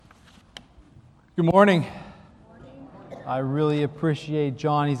Good morning. I really appreciate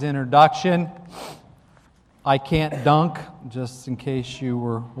Johnny's introduction. I can't dunk, just in case you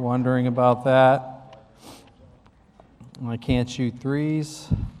were wondering about that. I can't shoot threes.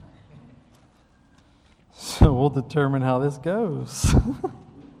 So we'll determine how this goes.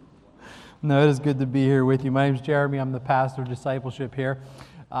 No, it is good to be here with you. My name is Jeremy. I'm the pastor of discipleship here.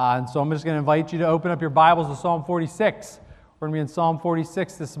 And so I'm just going to invite you to open up your Bibles to Psalm 46. We're going to be in Psalm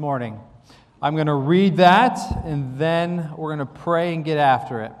 46 this morning. I'm going to read that, and then we're going to pray and get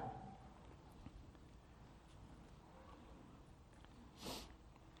after it.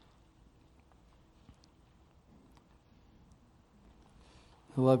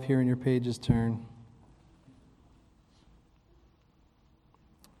 I love hearing your pages turn.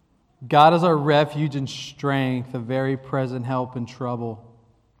 God is our refuge and strength, a very present help in trouble.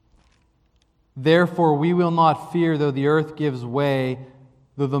 Therefore we will not fear, though the earth gives way,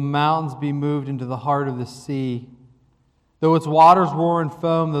 though the mountains be moved into the heart of the sea, though its waters roar and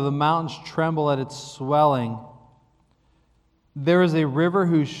foam, though the mountains tremble at its swelling. There is a river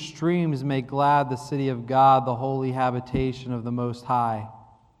whose streams make glad the city of God, the holy habitation of the Most High.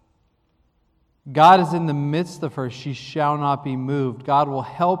 God is in the midst of her, she shall not be moved. God will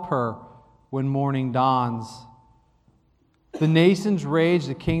help her when morning dawns. The nations rage,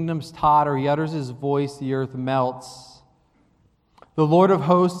 the kingdoms totter, he utters his voice, the earth melts. The Lord of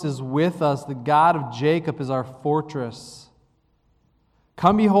hosts is with us, the God of Jacob is our fortress.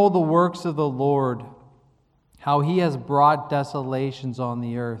 Come behold the works of the Lord, how he has brought desolations on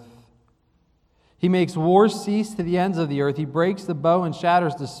the earth. He makes wars cease to the ends of the earth. He breaks the bow and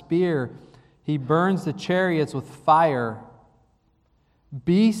shatters the spear. He burns the chariots with fire.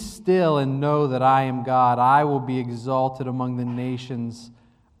 Be still and know that I am God. I will be exalted among the nations.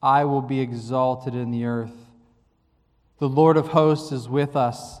 I will be exalted in the earth. The Lord of hosts is with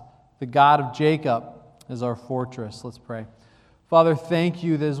us. The God of Jacob is our fortress. Let's pray. Father, thank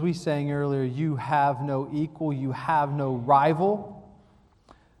you that as we sang earlier, you have no equal, you have no rival.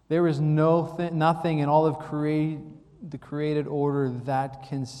 There is nothing in all of the created order that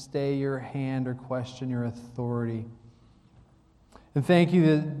can stay your hand or question your authority. And thank you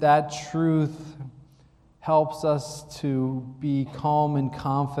that that truth helps us to be calm and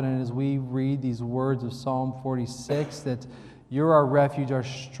confident as we read these words of Psalm 46, that you're our refuge, our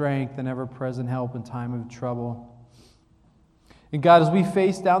strength, and ever-present help in time of trouble. And God, as we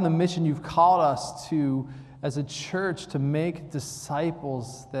face down the mission you've called us to as a church to make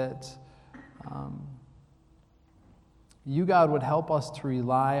disciples, that you, God, would help us to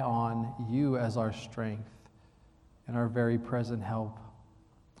rely on you as our strength and our very present help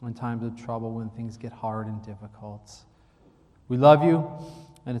in times of trouble when things get hard and difficult. We love you,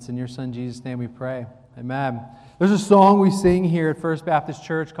 and it's in your Son Jesus' name we pray. Amen. There's a song we sing here at First Baptist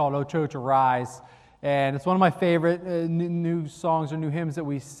Church called O Church Arise, and it's one of my favorite new songs or new hymns that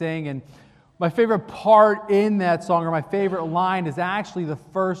we sing, and my favorite part in that song, or my favorite line, is actually the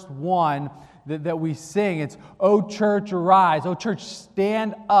first one that we sing. It's, O church, arise. O church,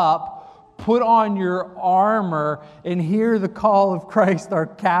 stand up. Put on your armor and hear the call of Christ, our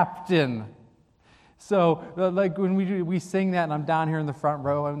captain. So, like when we sing that, and I'm down here in the front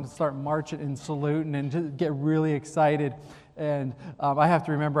row, I'm going to start marching and saluting and just get really excited. And I have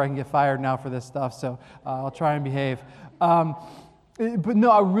to remember I can get fired now for this stuff, so I'll try and behave. But no,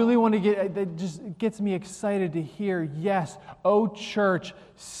 I really want to it just gets me excited to hear, yes, O church,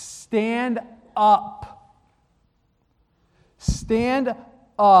 stand up. Stand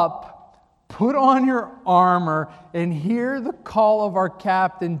up. Put on your armor and hear the call of our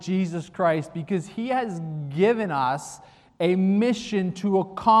captain, Jesus Christ, because he has given us a mission to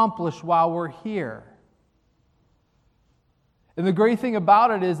accomplish while we're here. And the great thing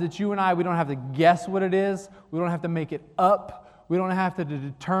about it is that you and I, we don't have to guess what it is. We don't have to make it up. We don't have to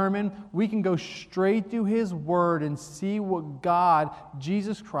determine. We can go straight to his word and see what God,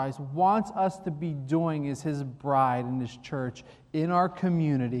 Jesus Christ, wants us to be doing as his bride in his church, in our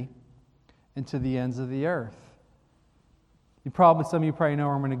community, and to the ends of the earth. Some of you probably know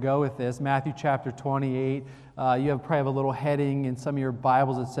where I'm going to go with this. Matthew chapter 28. You probably have a little heading in some of your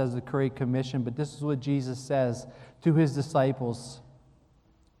Bibles that says the Great Commission, but this is what Jesus says to his disciples.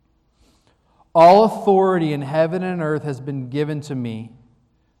 All authority in heaven and earth has been given to me.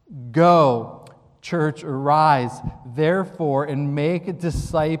 Go, church, arise, therefore, and make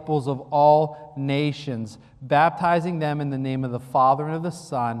disciples of all nations, baptizing them in the name of the Father and of the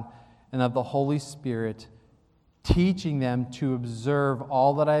Son and of the Holy Spirit, teaching them to observe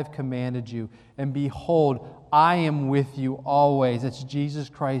all that I have commanded you. And behold, I am with you always. It's Jesus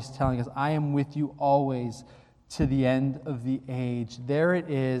Christ telling us, I am with you always to the end of the age. There it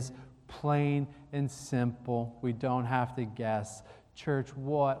is, Plain and simple. We don't have to guess. Church,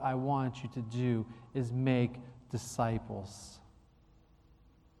 what I want you to do is make disciples.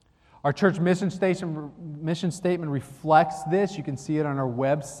 Our church mission statement reflects this. You can see it on our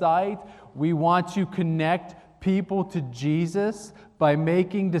website. We want to connect people to Jesus by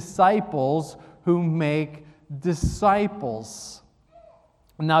making disciples who make disciples.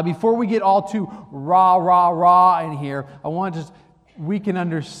 Now, before we get all too rah in here, I want to we can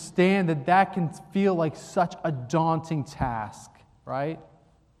understand that can feel like such a daunting task, right?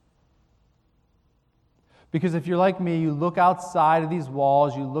 Because if you're like me, you look outside of these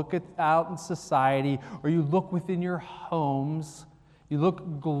walls, you look out in society, or you look within your homes, you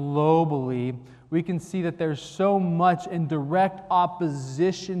look globally, we can see that there's so much in direct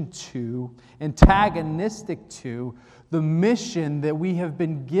opposition to, antagonistic to, the mission that we have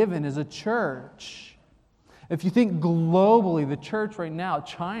been given as a church. If you think globally, the church right now,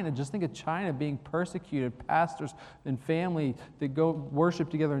 China, just think of China being persecuted, pastors and family that go worship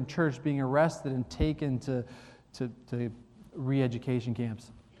together in church being arrested and taken to re-education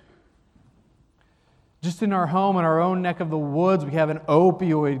camps. Just in our home, in our own neck of the woods, we have an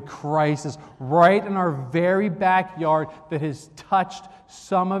opioid crisis right in our very backyard that has touched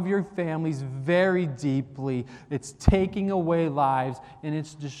some of your families very deeply. It's taking away lives and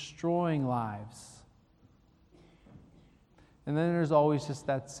it's destroying lives. And then there's always just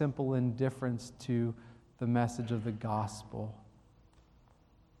that simple indifference to the message of the gospel.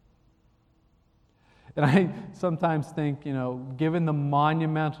 And I sometimes think, given the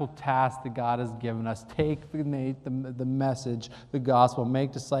monumental task that God has given us, take the message, the gospel,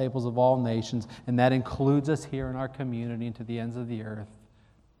 make disciples of all nations, and that includes us here in our community and to the ends of the earth.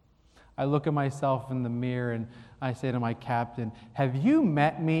 I look at myself in the mirror and I say to my captain, "Have you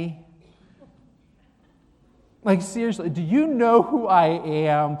met me?" Like, seriously, do you know who I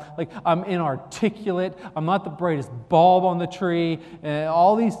am? Like, I'm inarticulate. I'm not the brightest bulb on the tree. And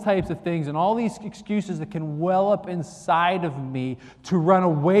all these types of things and all these excuses that can well up inside of me to run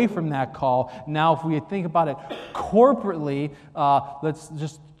away from that call. Now, if we think about it corporately, let's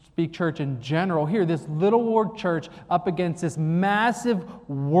just speak church in general. Here, this little ward church up against this massive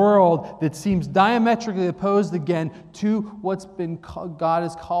world that seems diametrically opposed again to what's been God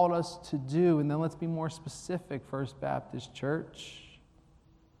has called us to do. And then let's be more specific, First Baptist Church.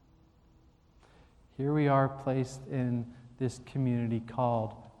 Here we are placed in this community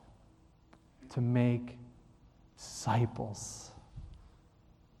called to make disciples.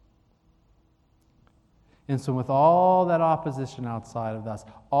 And so with all that opposition outside of us,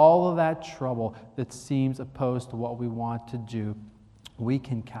 all of that trouble that seems opposed to what we want to do, we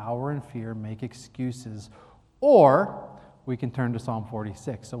can cower in fear, make excuses, or we can turn to Psalm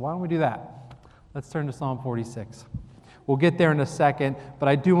 46. So why don't we do that? Let's turn to Psalm 46. We'll get there in a second, but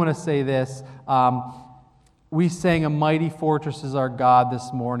I do want to say this. We sang "A Mighty Fortress is Our God"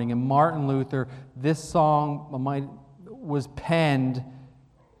 this morning, and Martin Luther, this song was penned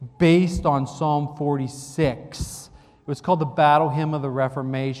based on Psalm 46. It was called the Battle Hymn of the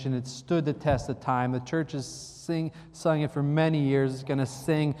Reformation. It stood the test of time. The church has sung it for many years. It's going to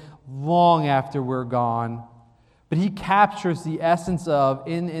sing long after we're gone. But he captures the essence of,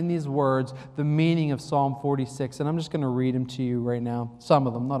 in these words, the meaning of Psalm 46. And I'm just going to read them to you right now. Some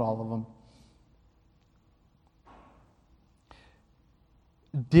of them, not all of them.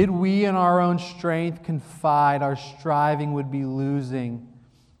 Did we in our own strength confide, our striving would be losing.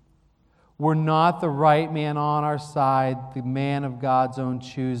 Were not the right man on our side, the man of God's own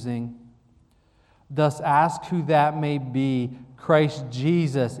choosing. Thus ask who that may be. Christ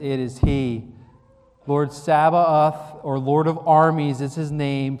Jesus, it is He. Lord Sabaoth, or Lord of armies, is His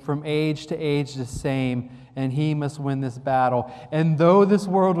name. From age to age the same. And He must win this battle. And though this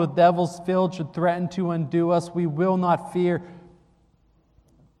world with devils filled should threaten to undo us, we will not fear.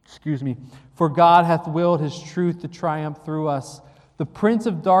 For God hath willed His truth to triumph through us. The prince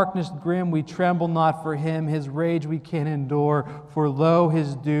of darkness grim, we tremble not for him. His rage we can endure, for lo,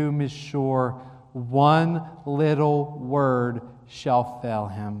 his doom is sure. One little word shall fail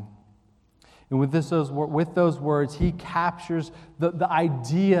him. And with those words, he captures the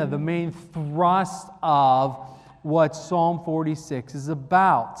idea, the main thrust of what Psalm 46 is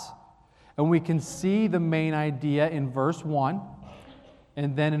about. And we can see the main idea in verse 1.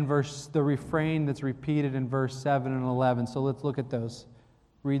 And then in the refrain that's repeated in verse 7 and 11. So let's look at those.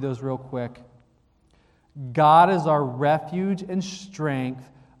 Read those real quick. God is our refuge and strength,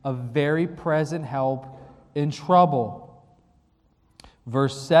 a very present help in trouble.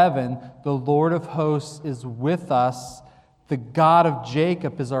 Verse 7, the Lord of hosts is with us. The God of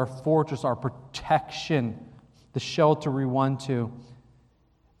Jacob is our fortress, our protection, the shelter we run to.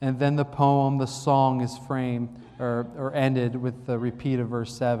 And then the poem, the song is framed or ended with the repeat of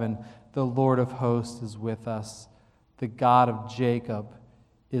verse 7. The Lord of hosts is with us. The God of Jacob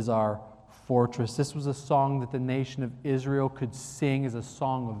is our fortress. This was a song that the nation of Israel could sing as a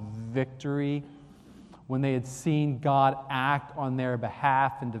song of victory when they had seen God act on their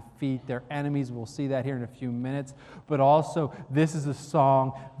behalf and defeat their enemies. We'll see that here in a few minutes. But also, this is a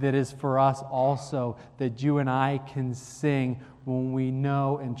song that is for us also, that you and I can sing when we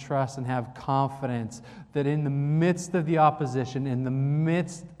know and trust and have confidence that in the midst of the opposition, in the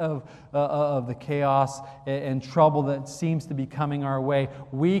midst of the chaos and trouble that seems to be coming our way,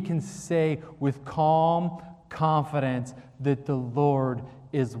 we can say with calm confidence that the Lord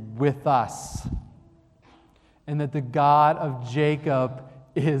is with us, and that the God of Jacob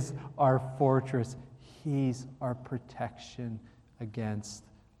is our fortress. He's our protection against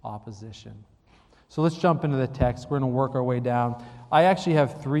opposition. So let's jump into the text. We're going to work our way down. I actually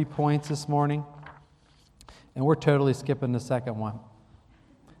have 3 points this morning, and we're totally skipping the second one.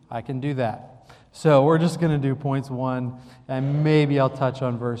 I can do that. So we're just going to do points 1, and maybe I'll touch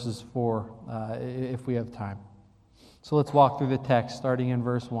on verses 4 if we have time. So let's walk through the text, starting in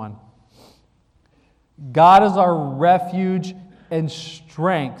verse 1. God is our refuge and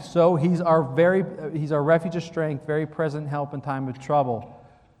strength. So He's our refuge and strength, very present help in time of trouble.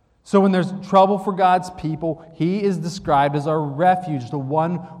 So when there's trouble for God's people, He is described as our refuge, the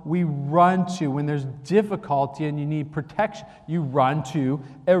one we run to. When there's difficulty and you need protection, you run to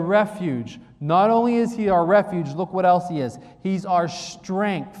a refuge. Not only is He our refuge, look what else He is. He's our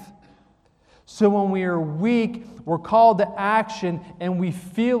strength. So when we are weak, we're called to action and we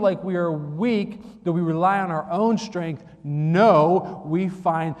feel like we are weak, that we rely on our own strength. No, we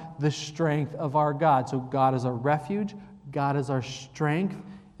find the strength of our God. So God is our refuge, God is our strength.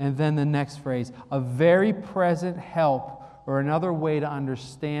 And then the next phrase, a very present help, or another way to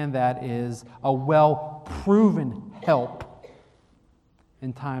understand that is a well-proven help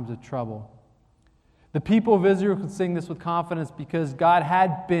in times of trouble. The people of Israel could sing this with confidence because God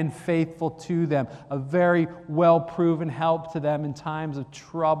had been faithful to them, a very well-proven help to them in times of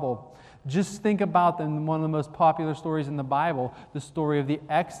trouble. Just think about them, one of the most popular stories in the Bible, the story of the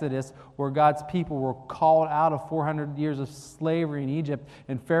Exodus, where God's people were called out of 400 years of slavery in Egypt,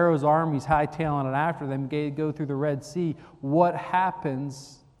 and Pharaoh's armies hightailing it after them, go through the Red Sea. What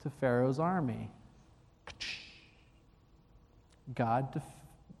happens to Pharaoh's army? God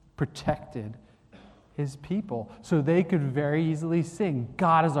protected His people, so they could very easily sing,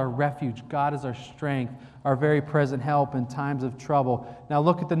 God is our refuge, God is our strength, our very present help in times of trouble. Now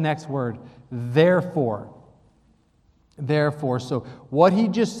look at the next word, therefore. Therefore, so what he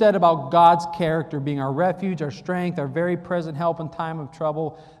just said about God's character being our refuge, our strength, our very present help in time of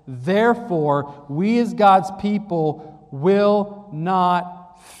trouble, therefore, we as God's people will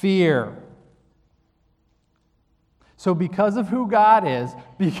not fear. So because of who God is,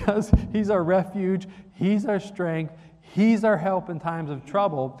 because He's our refuge, He's our strength, He's our help in times of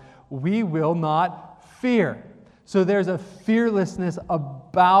trouble, we will not fear. So there's a fearlessness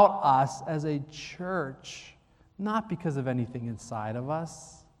about us as a church, not because of anything inside of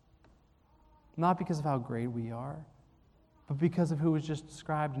us, not because of how great we are, but because of who was just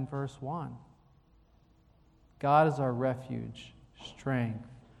described in verse 1. God is our refuge, strength,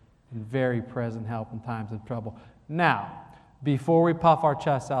 and very present help in times of trouble. Now, before we puff our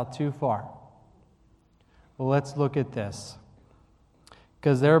chests out too far, let's look at this.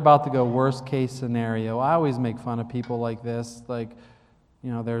 Because they're about to go worst case scenario. I always make fun of people like this. Like,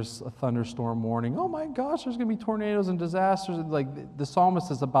 there's a thunderstorm warning. Oh my gosh, there's going to be tornadoes and disasters. Like, the psalmist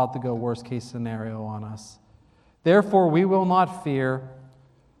is about to go worst case scenario on us. Therefore, we will not fear,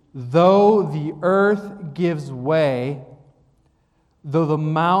 though the earth gives way, though the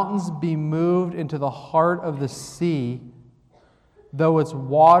mountains be moved into the heart of the sea, though its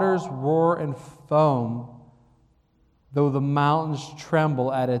waters roar and foam, though the mountains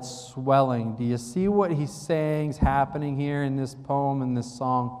tremble at its swelling. Do you see what he's saying is happening here in this poem, in this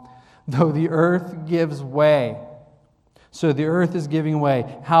song? Though the earth gives way. So the earth is giving way.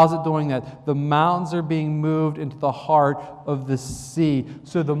 How's it doing that? The mountains are being moved into the heart of the sea.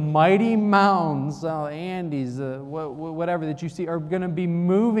 So the mighty mountains, Andes, whatever that you see, are going to be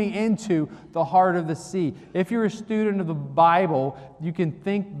moving into the heart of the sea. If you're a student of the Bible, you can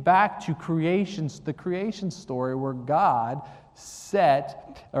think back to the creation story where God separated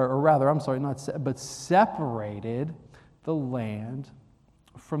the land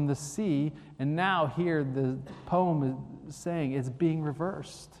from the sea, and now here the poem is saying it's being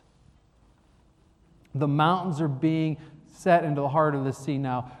reversed. The mountains are being set into the heart of the sea.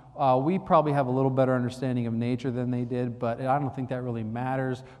 Now, We probably have a little better understanding of nature than they did, but I don't think that really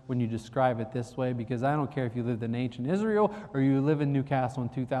matters when you describe it this way, because I don't care if you lived in ancient Israel or you live in Newcastle in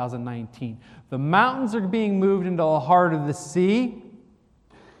 2019. The mountains are being moved into the heart of the sea.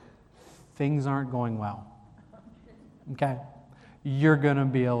 Things aren't going well. Okay? You're going to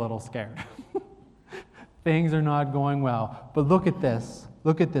be a little scared. Things are not going well. But look at this.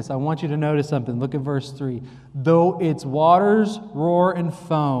 Look at this. I want you to notice something. Look at verse 3. Though its waters roar and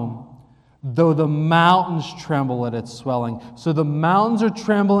foam, though the mountains tremble at its swelling. So the mountains are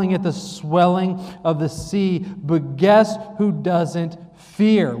trembling at the swelling of the sea. But guess who doesn't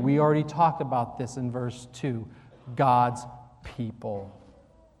fear? We already talked about this in verse 2. God's people.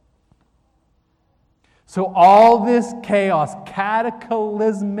 So all this chaos,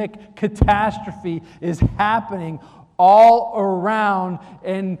 cataclysmic catastrophe is happening all around,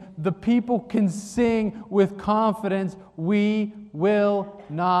 and the people can sing with confidence, we will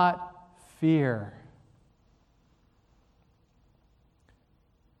not fear.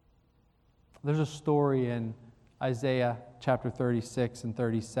 There's a story in Isaiah chapter 36 and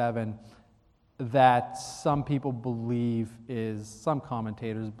 37 that some people believe some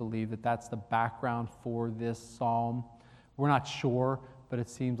commentators believe that that's the background for this psalm. We're not sure, but it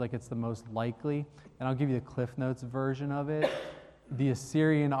seems like it's the most likely. And I'll give you the Cliff Notes version of it. The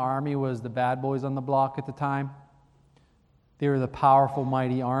Assyrian army was the bad boys on the block at the time. They were the powerful,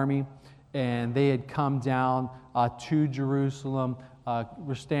 mighty army, and they had come down to Jerusalem.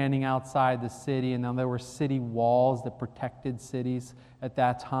 Were standing outside the city, and then there were city walls that protected cities at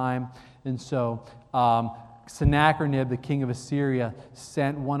that time. And so Sennacherib, the king of Assyria,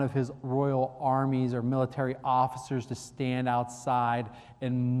 sent one of his royal armies or military officers to stand outside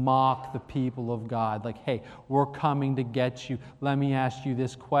and mock the people of God. Like, hey, we're coming to get you. Let me ask you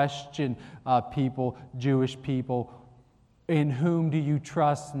this question, people, Jewish people. In whom do you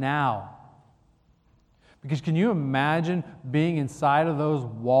trust now? Because can you imagine being inside of those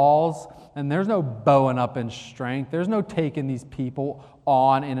walls, and there's no bowing up in strength. There's no taking these people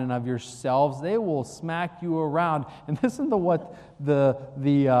on in and of yourselves. They will smack you around. And listen to what the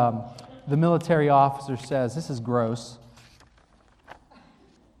military officer says. This is gross.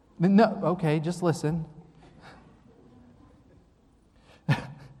 No, okay, just listen.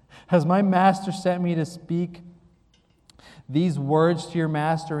 Has my master sent me to speak these words to your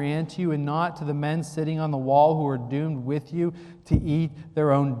master and to you, and not to the men sitting on the wall who are doomed with you to eat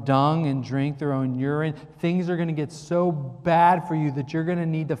their own dung and drink their own urine? Things are going to get so bad for you that you're going to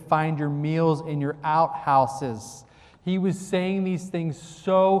need to find your meals in your outhouses. He was saying these things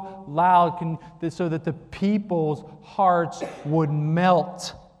so loud so that the people's hearts would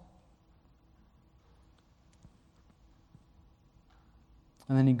melt.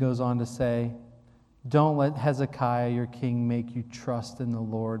 And then he goes on to say, don't let Hezekiah, your king, make you trust in the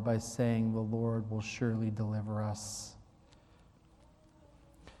Lord by saying, the Lord will surely deliver us.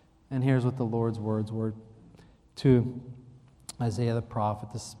 And here's what the Lord's words were to Isaiah the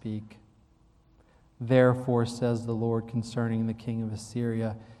prophet to speak. Therefore, says the Lord concerning the king of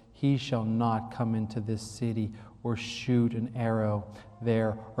Assyria, he shall not come into this city or shoot an arrow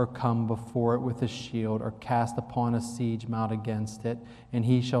there, or come before it with a shield, or cast upon a siege mount against it. And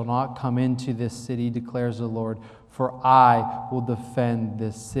he shall not come into this city, declares the Lord, for I will defend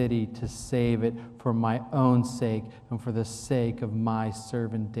this city to save it for my own sake and for the sake of my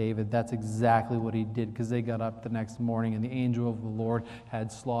servant David. That's exactly what he did, because they got up the next morning and the angel of the Lord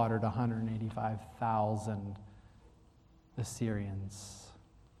had slaughtered 185,000 Assyrians.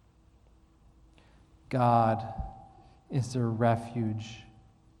 God is their refuge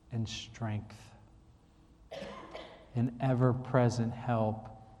and strength, an ever-present help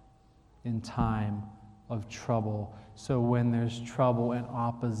in time of trouble. So when there's trouble and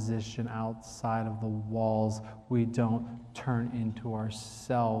opposition outside of the walls, we don't turn into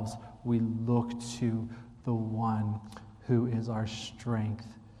ourselves. We look to the one who is our strength,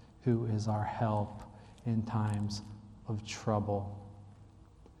 who is our help in times of trouble.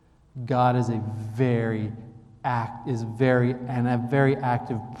 God is a very active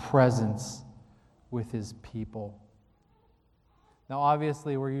presence with his people. Now,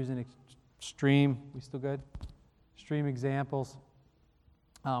 obviously, we're using extreme. We still good? Extreme examples.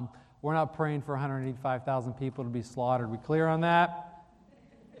 We're not praying for 185,000 people to be slaughtered. We clear on that?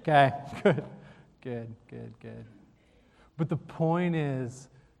 Okay, good. But the point is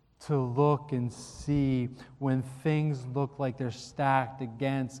to look and see when things look like they're stacked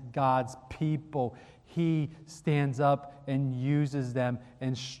against God's people, he stands up and uses them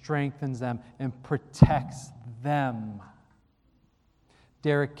and strengthens them and protects them.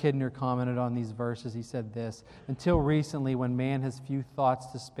 Derek Kidner commented on these verses. He said this: "Until recently, when man has few thoughts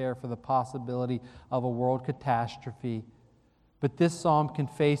to spare for the possibility of a world catastrophe, but this psalm can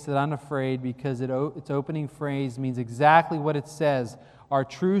face it unafraid because its opening phrase means exactly what it says. Our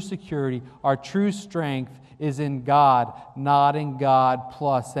true security, our true strength is in God, not in God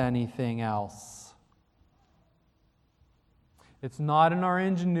plus anything else." It's not in our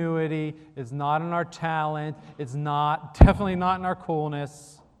ingenuity. It's not in our talent. It's definitely not in our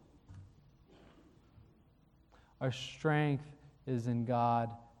coolness. Our strength is in God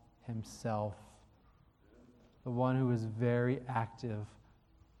Himself, the one who is very active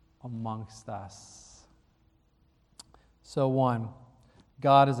amongst us. So 1,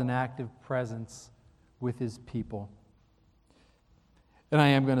 God is an active presence with His people. And I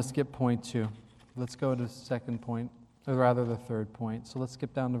am going to skip point 2. Let's go to the second point. Or rather the third point. So let's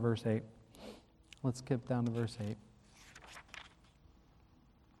skip down to verse 8. Let's skip down to verse 8.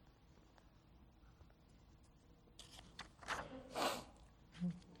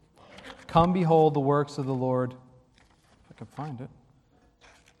 Come behold the works of the Lord. If I can find it.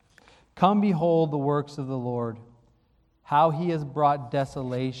 Come behold the works of the Lord, how He has brought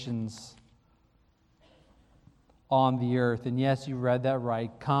desolations on the earth. And yes, you read that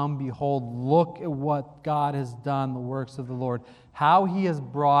right. Come, behold, look at what God has done, the works of the Lord. How He has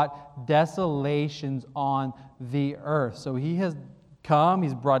brought desolations on the earth. So He has come,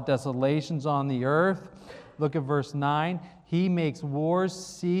 He's brought desolations on the earth. Look at verse 9. He makes wars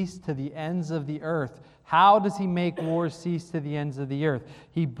cease to the ends of the earth. How does He make wars cease to the ends of the earth?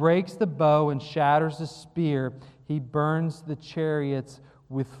 He breaks the bow and shatters the spear. He burns the chariots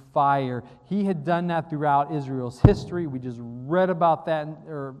with fire. He had done that throughout Israel's history. We just read about that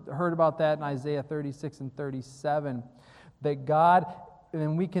or heard about that in Isaiah 36 and 37. That God,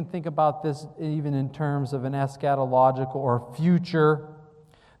 and we can think about this even in terms of an eschatological or future,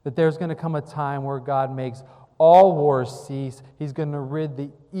 that there's going to come a time where God makes all wars cease. He's going to rid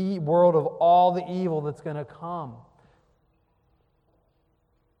the world of all the evil that's going to come.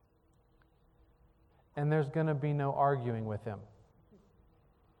 And there's going to be no arguing with Him.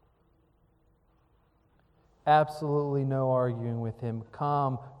 Absolutely no arguing with Him.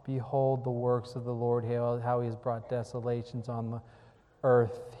 Come, behold the works of the Lord, how He has brought desolations on the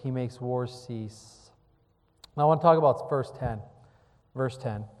earth. He makes wars cease. Now I want to talk about verse 10. Verse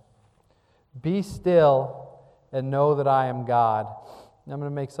 10. Be still and know that I am God. I'm going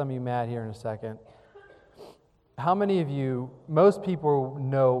to make some of you mad here in a second. How many of you, most people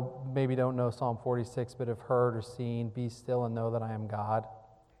know, maybe don't know Psalm 46, but have heard or seen, be still and know that I am God?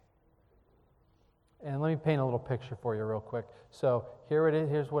 And let me paint a little picture for you real quick. So here it is.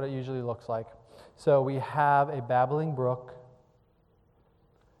 Here's what it usually looks like. So we have a babbling brook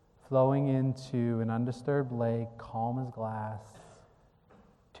flowing into an undisturbed lake, calm as glass.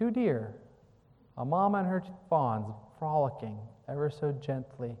 2 deer, a mama and her fawns, frolicking ever so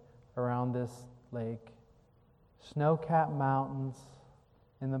gently around this lake. Snow-capped mountains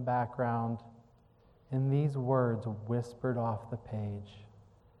in the background. And these words whispered off the page.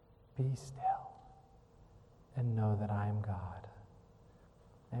 Be still and know that I am God.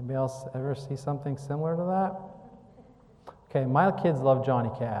 Anybody else ever see something similar to that? Okay, my kids love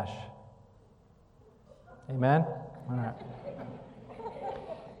Johnny Cash. Amen? All right.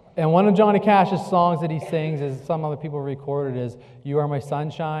 And one of Johnny Cash's songs that he sings, as some other people recorded, is "You Are My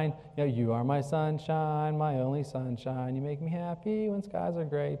Sunshine." You know, "You are my sunshine, my only sunshine. You make me happy when skies are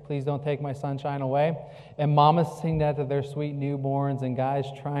gray. Please don't take my sunshine away." And mamas sing that to their sweet newborns, and guys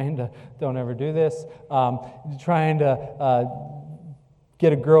trying to, don't ever do this, trying to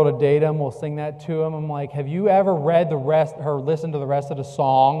get a girl to date them will sing that to them. I'm like, have you ever read the rest or listened to the rest of the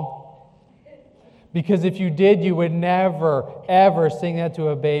song? Because if you did, you would never, ever sing that to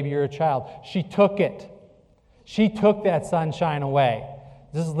a baby or a child. She took it. She took that sunshine away.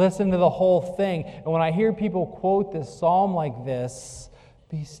 Just listen to the whole thing. And when I hear people quote this psalm like this,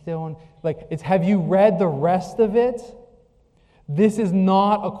 be still, and it's, have you read the rest of it? This is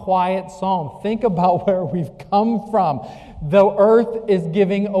not a quiet psalm. Think about where we've come from. The earth is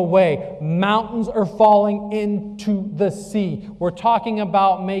giving away. Mountains are falling into the sea. We're talking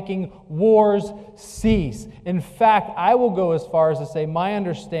about making wars cease. In fact, I will go as far as to say my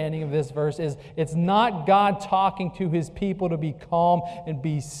understanding of this verse is it's not God talking to His people to be calm and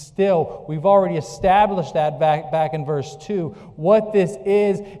be still. We've already established that back in verse 2. What this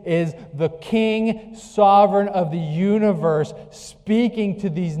is the King, sovereign of the universe, speaking to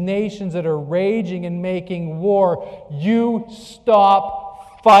these nations that are raging and making war. You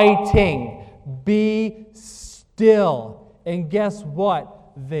stop fighting. Be still. And guess what?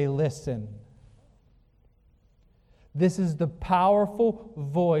 They listen. This is the powerful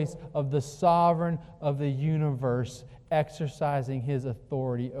voice of the sovereign of the universe exercising his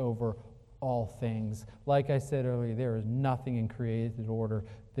authority over all things. Like I said earlier, there is nothing in created order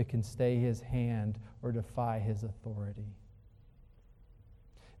that can stay his hand or defy his authority.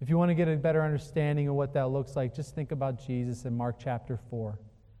 If you want to get a better understanding of what that looks like, just think about Jesus in Mark chapter 4.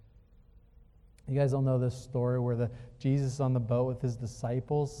 You guys all know this story where Jesus is on the boat with his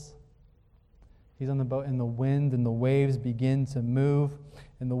disciples. He's on the boat, and the wind and the waves begin to move,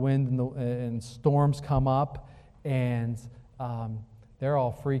 and the wind and storms come up, and they're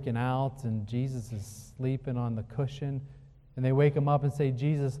all freaking out, and Jesus is sleeping on the cushion. And they wake him up and say,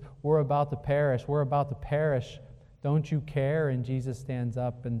 Jesus, we're about to perish. We're about to perish. Don't you care? And Jesus stands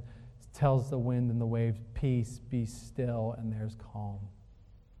up and tells the wind and the waves, peace, be still, and there's calm.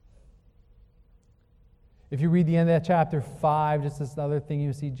 If you read the end of that chapter 5, just this other thing,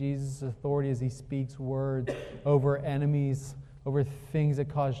 you see Jesus' authority as he speaks words over enemies, over things that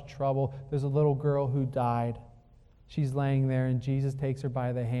cause trouble. There's a little girl who died. She's laying there, and Jesus takes her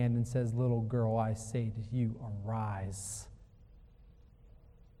by the hand and says, little girl, I say to you, arise.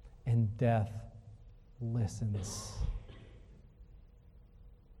 And death listens.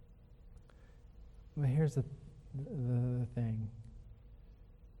 But here's the thing.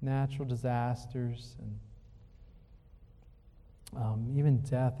 Natural disasters and even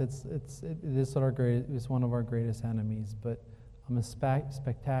death, it's one of our greatest enemies. But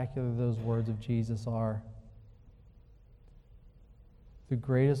spectacular those words of Jesus are. The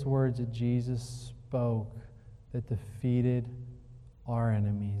greatest words that Jesus spoke that defeated our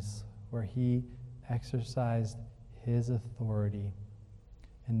enemies, where he exercised his authority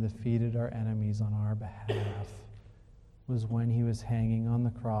and defeated our enemies on our behalf, was when he was hanging on the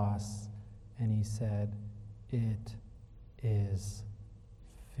cross and he said, it is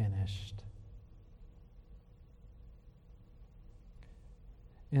finished.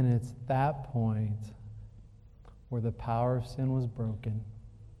 And it's that point where the power of sin was broken,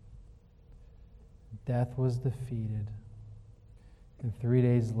 death was defeated, and 3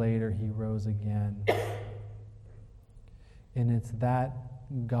 days later he rose again. And it's that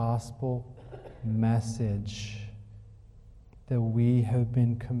gospel message that we have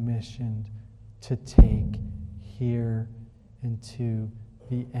been commissioned to take here and to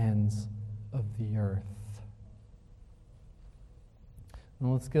the ends of the earth.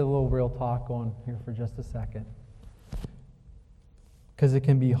 And let's get a little real talk on here for just a second. Because it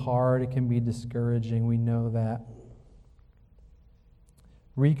can be hard, it can be discouraging, we know that.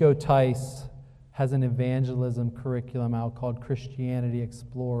 Rico Tice has an evangelism curriculum out called Christianity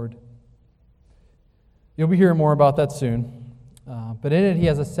Explored. You'll be hearing more about that soon. But in it, he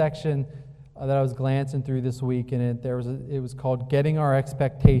has a section that I was glancing through this week, and it was called Getting Our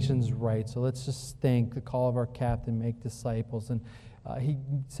Expectations Right. So let's just think, the call of our captain, make disciples. And he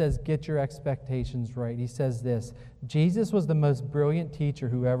says, get your expectations right. He says this, Jesus was the most brilliant teacher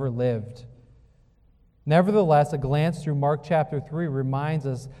who ever lived. Nevertheless, a glance through Mark chapter 3 reminds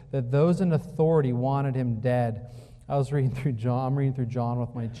us that those in authority wanted him dead. I'm reading through John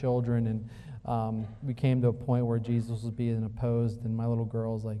with my children, and we came to a point where Jesus was being opposed, and my little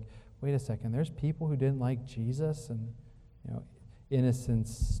girl's like, wait a second, there's people who didn't like Jesus, and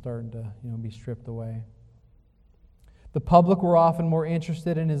innocence starting to be stripped away. The public were often more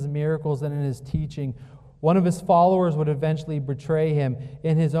interested in his miracles than in his teaching. One of his followers would eventually betray him.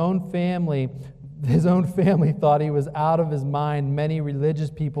 In his own family thought he was out of his mind. Many religious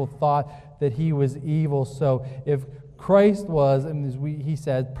people thought that he was evil. So if Christ was, and as he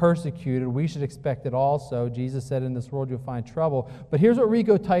said, persecuted, we should expect it also. Jesus said, in this world you'll find trouble. But here's what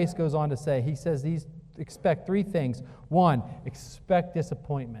Rico Tice goes on to say. He says expect 3 things. 1, expect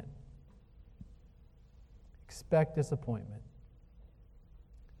disappointment. Expect disappointment.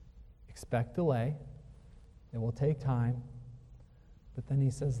 Expect delay. It will take time. But then he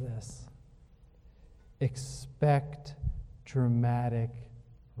says this. Expect dramatic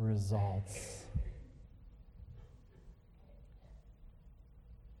results.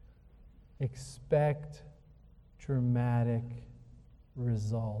 Expect dramatic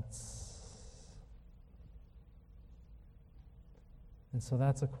results. And so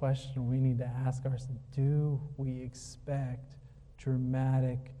that's a question we need to ask ourselves. Do we expect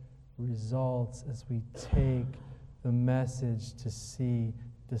dramatic results as we take the message to see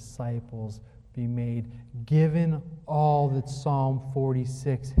disciples be made, given all that Psalm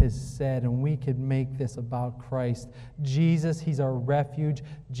 46 has said, and we could make this about Christ. Jesus, he's our refuge.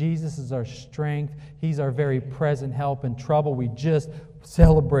 Jesus is our strength. He's our very present help in trouble. We just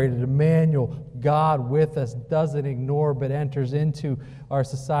celebrated. Emmanuel, God with us, doesn't ignore but enters into our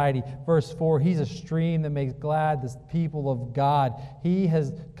society. Verse 4, He's a stream that makes glad the people of God. He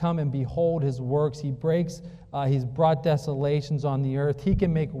has come and behold His works. He's brought desolations on the earth. He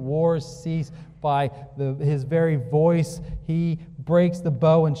can make wars cease by His very voice. He breaks the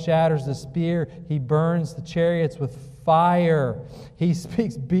bow and shatters the spear. He burns the chariots with fire. He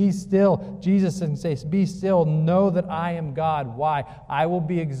speaks, be still. Jesus says, be still, know that I am God. Why? I will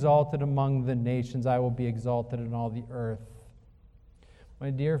be exalted among the nations. I will be exalted in all the earth. My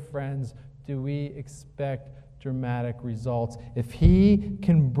dear friends, do we expect dramatic results? If He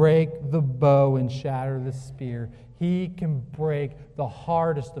can break the bow and shatter the spear, He can break the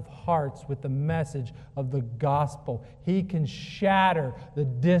hardest of hearts with the message of the gospel. He can shatter the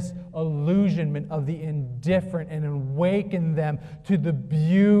disillusionment of the indifferent and awaken them to the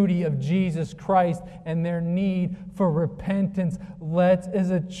beauty of Jesus Christ and their need for repentance. Let's,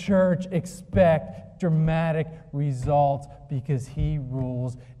 as a church, expect dramatic results because He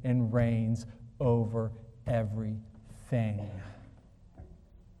rules and reigns over everything.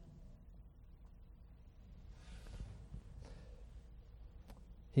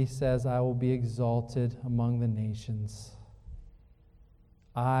 He says, I will be exalted among the nations.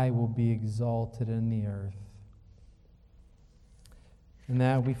 I will be exalted in the earth. And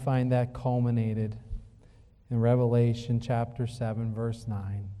that we find that culminated in Revelation chapter 7, verse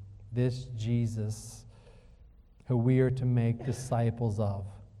 9. This Jesus, who we are to make disciples of.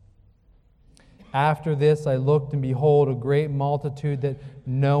 After this I looked, and behold, a great multitude that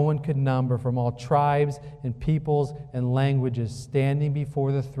no one could number, from all tribes and peoples and languages, standing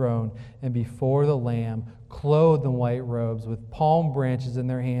before the throne and before the Lamb, clothed in white robes, with palm branches in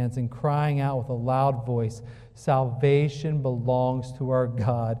their hands, and crying out with a loud voice, Salvation belongs to our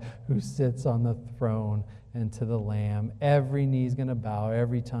God who sits on the throne and to the Lamb. Every knee is going to bow,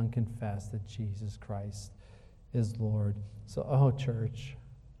 every tongue confess that Jesus Christ is Lord. So,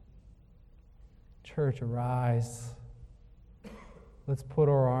 Church, arise. Let's put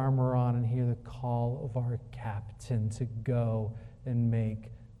our armor on and hear the call of our captain to go and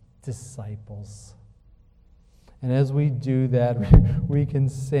make disciples. And as we do that, we can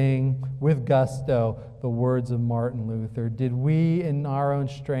sing with gusto the words of Martin Luther. Did we in our own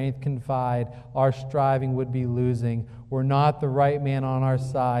strength confide, our striving would be losing. Were not the right man on our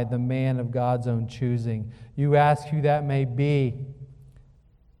side, the man of God's own choosing. You ask who that may be.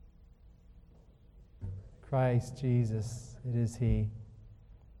 Christ Jesus, it is He.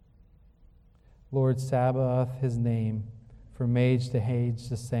 Lord Sabaoth, His name, from age to age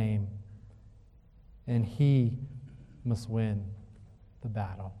the same. And He must win the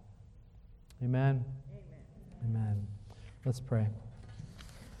battle. Amen? Amen. Let's pray.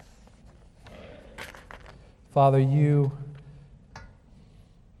 Father, You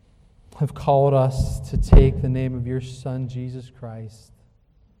have called us to take the name of Your Son, Jesus Christ,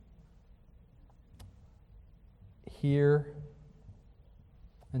 here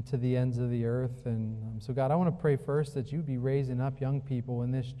and to the ends of the earth. And so, God, I want to pray first that You'd be raising up young people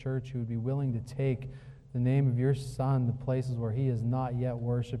in this church who would be willing to take the name of Your Son to places where He is not yet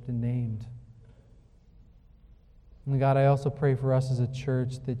worshipped and named. And God, I also pray for us as a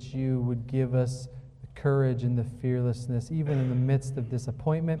church that You would give us the courage and the fearlessness, even in the midst of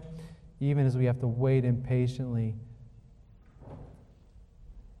disappointment, even as we have to wait impatiently.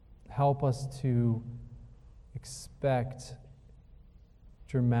 Help us to expect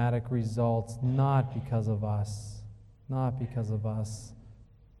dramatic results, not because of us,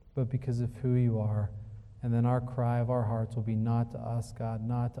 but because of who You are. And then our cry of our hearts will be not to us, God,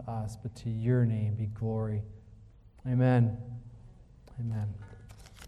 not to us, but to Your name be glory. Amen. Amen.